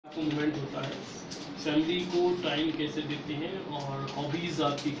Movement होता है, family को टाइम कैसे देते हैं और हॉबीज़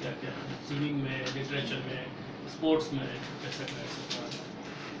आपकी क्या क्या है, स्विमिंग में, लिटरेचर में, स्पोर्ट्स में, कैसा कैसा?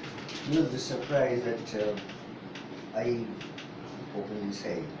 You'll be surprised that I openly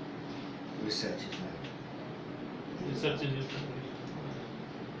say research is my. Research is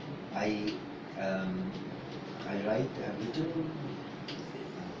I um, I write. I've written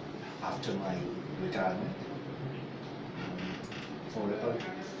after my retirement for about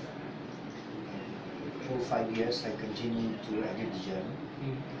 4 or 5 years. I continue to edit the journal.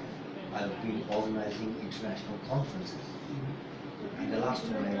 I've been organizing international conferences, and the last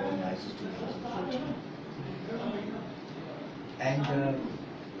one I organized is 2014. And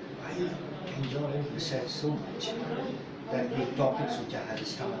I enjoy research so much that the topics which I had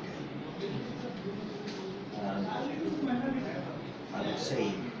started, I would say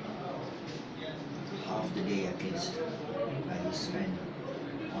half the day at least I spend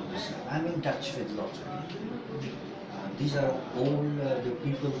on research. I'm in touch with lots of people. These are all the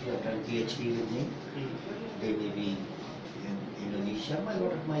people who have done PhD with me. They may be in Indonesia. A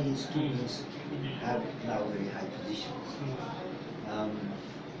lot of my students have now very high positions.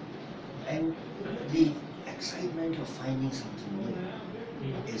 And the excitement of finding something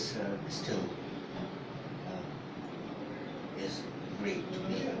new is still is great to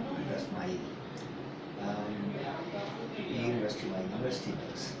me, because my university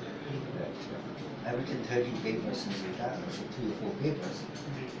knows that I've written 30 papers since retirement, so 3 or 4 papers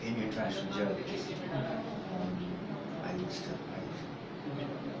in international journals. I will still write.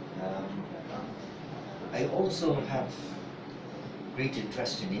 I also have great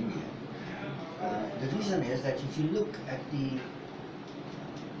interest in India. The reason is that if you look at the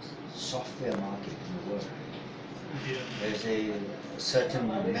software market in the world, there's a certain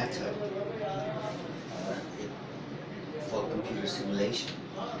method for computer simulation.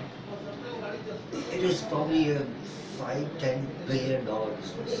 It is probably a $5–10 billion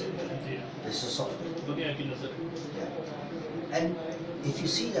business. This is software. Yeah. And if you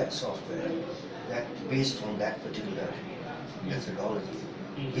see that software, that based on that particular methodology,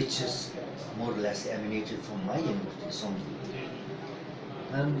 which is more or less emanated from my university,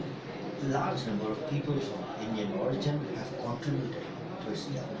 large number of people from Indian origin have contributed to its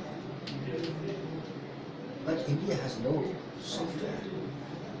development. But India has no software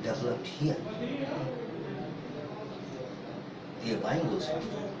developed here. We are buying those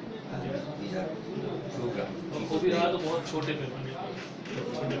software. These are programs.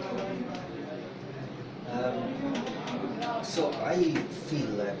 So I feel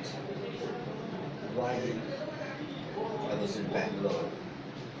that while I was in Bangalore,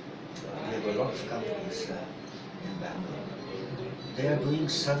 there were a lot of companies in Bangalore. They are doing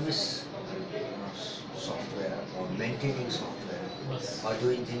service software or maintaining software or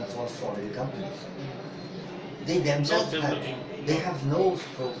doing things for foreign companies. They themselves have no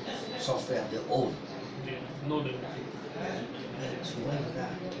software of their own. No, So why is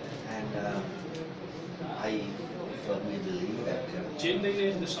that? And I firmly believe that Chennai ने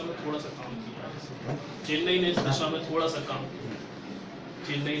इस दिशा में थोड़ा सा काम किया है। चेन्नई ने इस दिशा में थोड़ा सा काम किया।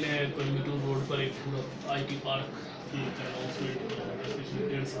 चेन्नई ने कोयम्बटूर रोड पर एक पूरा आईटी पार्क की अनाउंसमेंट किया पिछले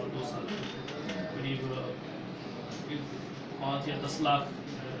 1.5 साल 2 साल करीब 5 या 10 लाख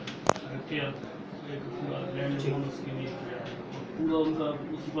हेक्टेयर एक पूरा लैंड लोन उसके लिए किया है। पूरा उनका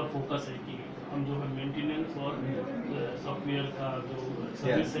उसी पर फोकस है कि हम जो है मेंटेनेंस और सॉफ्टवेयर का जो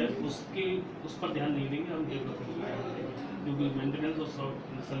सर्विस है उस पर ध्यान नहीं देंगे, हम डेवलपमेंट करेंगे, क्योंकि मेंटेनेंस और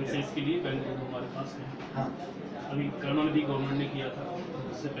सर्विसेज के लिए बेंगलुरु हमारे पास है। अभी कर्नाटक भी गवर्नमेंट ने किया था,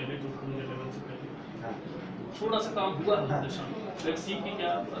 इससे पहले 2011 से पहले थोड़ा सा काम हुआ है उस दिशा में। लेट्स सी कि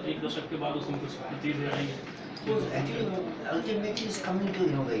क्या एक दशक के बाद उसमें कुछ चीज़ें आएंगी। Ultimately, it's coming to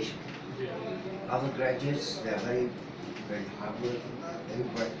innovation. Our graduates, they are very, very hardworking, very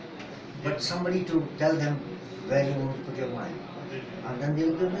bright. But somebody to tell them where you want to put your mind, and then they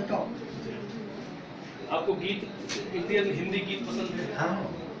will give the talk. आपको गीत Indian Hindi गीत पसंद है? हाँ।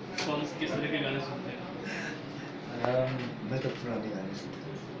 कौन किस तरह के गाने सुनते हैं? मैं तो पुराने गाने सुनता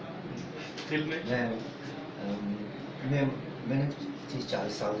हूँ। फिल्म में? मैंने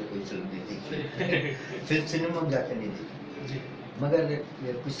 30–40 साल से कोई फिल्म नहीं देखी। फिल्म सिनेमा में जाकर नहीं देखी। मगर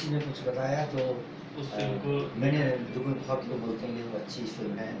किसी ने कुछ बताया तो मैंने, जो बहुत लोग बोलते हैं ये अच्छी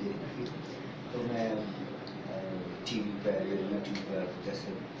फिल्म है देखी, तो मैं टीवी पर या यूट्यूब पर जैसे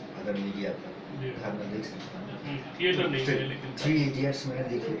अदर मीडिया पर घर में देख सकता हूँ। थिएटर नहीं है लेकिन 3 Idiots मैंने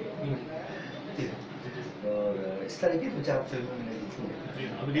देखी और इस तरह की कुछ आप फिल्में मैंने देखी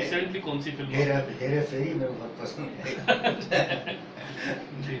हैं। अब रिसेंटली कौन सी फिल्म? हेरा फेरी मेरे बहुत पसंद है।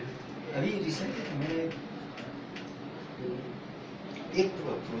 अभी रिसेंटली मैंने एक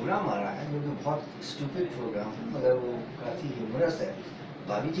प्रोग्राम आ रहा है जो कि बहुत स्टूपिड प्रोग्राम है मगर वो काफ़ी ह्यूमरस है।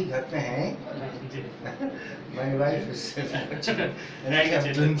 भाभी जी घर पे हैं? My wife is and I have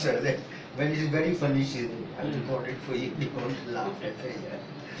glimpsed of that. When it is very funny, she I recorded for you. You won't laugh at it.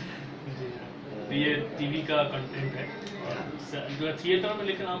 तो ये टीवी का कंटेंट है और जो है थिएटर में,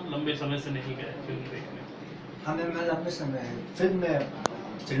 लेकिन आप लंबे समय से नहीं गए फिल्म देखने? मैं लंबे समय फिल्म में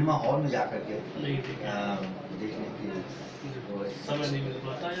सिनेमा हॉल में जाकर के नहीं देखे, देखने की समय नहीं मिल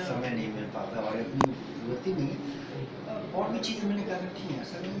पाता या समय नहीं मिल पाता और इतनी होती नहीं। और भी चीज़ें मैंने कर रखी हैं,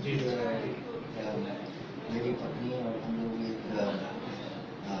 ऐसा नहीं कि मेरी पत्नी और हम लोग एक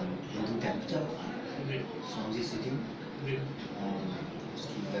हिंदू टेम्पल चलता है स्वामी सिटी,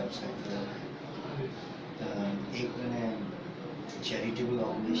 उसकी वेबसाइट पर एक मैंने चैरिटेबल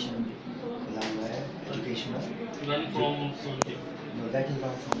ऑर्गेनाइजेशन खुला हुआ है educational, run from Soaltee, no, that is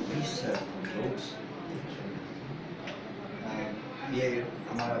not from Greece, from Rhodes. ये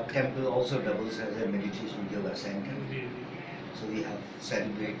हमारा temple also doubles as a meditation yoga center. So we have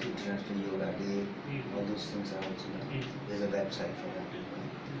celebrated International Yoga Day. All those things are also done. There's a website for that.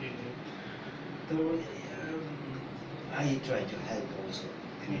 So I try to help also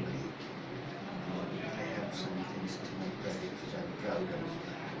anybody. I have some things to my credit which I'm proud of.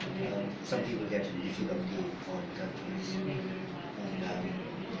 Some people get in difficulty in foreign countries and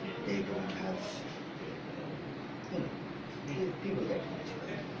they don't have, people get in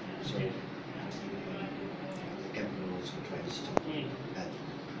difficulty. So temple also tries to help.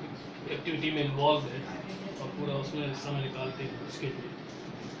 Activity में involve है और पूरा उसमें समय निकालते हैं उसके लिए।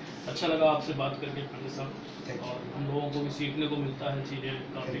 अच्छा लगा आपसे बात करके पांडे साहब, और हम लोगों को भी सीखने को मिलता है चीज़ें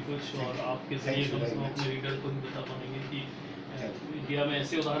काफ़ी कुछ, और आपके जरिए कम से कम अपने रीडर को भी बता पाएंगे कि इंडिया में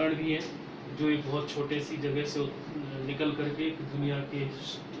ऐसे उदाहरण भी हैं जो एक बहुत छोटे सी जगह से निकल करके दुनिया के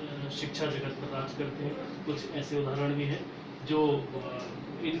शिक्षा जगत पर राज करते हैं। कुछ ऐसे उदाहरण भी हैं जो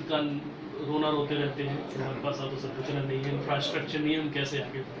इनका रोना रोते रहते हैं, हमारे पास तो संरचना नहीं है, इंफ्रास्ट्रक्चर नहीं है, हम कैसे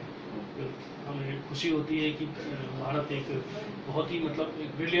आगे बढ़ें। तो हमें खुशी होती है कि भारत एक बहुत ही मतलब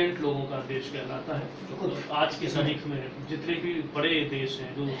एक ब्रिलियंट लोगों का देश कहलाता है। तो आज की तारीख में जितने भी बड़े देश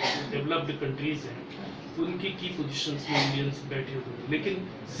हैं जो डेवलप्ड कंट्रीज़ हैं, उनकी की पोजीशंस में इंडियंस बैठे हुए हैं, लेकिन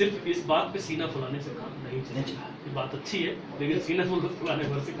सिर्फ इस बात पे सीना फुलाने से काम नहीं चलेगा। ये बात अच्छी है लेकिन सीना फुलाने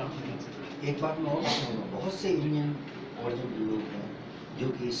भर से काम नहीं चलेगा। एक बात मैं और कहूँगा, बहुत से इंडियन ओरिजिन के लोग हैं जो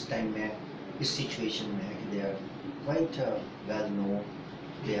कि इस टाइम में इस सिचुएशन में है कि they are quite well no,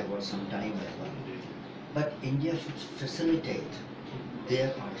 they have got some time as well. But India should facilitate their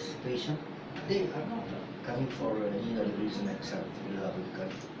participation. They are not coming for any other reason except to love the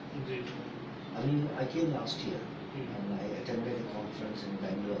country. I mean, I came last year and I attended a conference in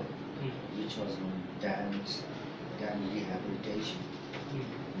Bangalore, which was on dam rehabilitation,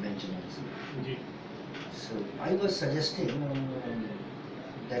 maintenance. So I was suggesting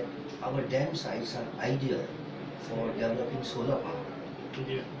that our dam sites are ideal for developing solar power.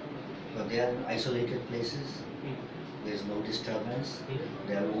 But they are isolated places. There is no disturbance.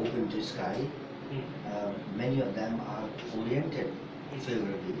 They are open to sky. Many of them are oriented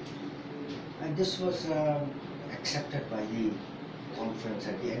favorably. And this was accepted by the conference.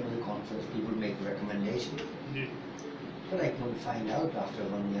 At the end of the conference, people make recommendations. But I couldn't find out after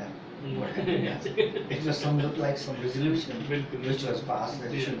 1 year what happened. It was looked like some resolution which was passed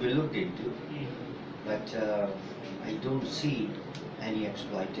that should be looked into. But I don't see any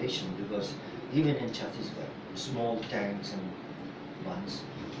exploitation, because even in Chhattisgarh, small tanks and ones,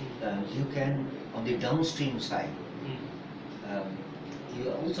 you can, on the downstream side, you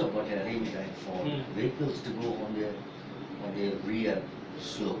also got a arrangement for vehicles to go on the rear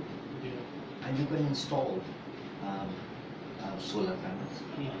slope, and you can install solar panels.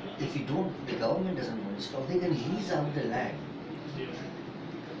 If you don't, the government doesn't want to install, they can lease out the land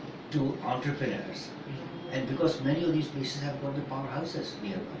to entrepreneurs. And because many of these places have got the powerhouses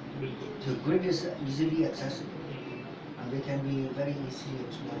nearby, so grid is easily accessible, and they can be very easily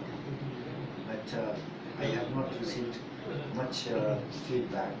exploited. But I have not received much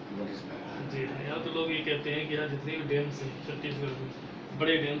feedback. What is that? जी, यहाँ तो लोग ये कहते हैं कि यहाँ जितने भी डैम्स हैं छत्तीसगढ़ में,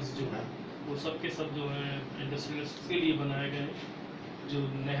 बड़े डैम्स जो हैं वो सब के सब जो है इंडस्ट्रियलिस्ट के लिए बनाए गए हैं। जो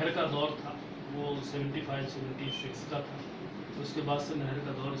नहर का दौर था वो 75-76 का था, उसके बाद से नहर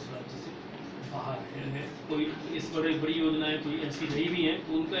का दौर इस राज्य से बाहर है। कोई इस बड़ी योजनाएं कोई ऐसी रही भी हैं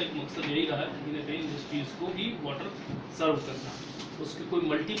तो उनका एक मकसद यही रहा है कहीं ना कहीं इंडस्ट्रीज़ को ही वाटर सर्व करना, उसके कोई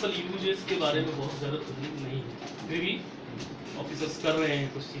मल्टीपल यूजेस के बारे में बहुत ज़्यादा नहीं है। फिर भी ऑफिसर्स कर रहे हैं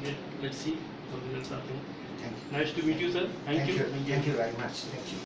कुछ चीज़ें, लेट्स सी, रिजल्ट्स आते हैं। Nice to meet you sir, thank you Thank you very much. Thank you.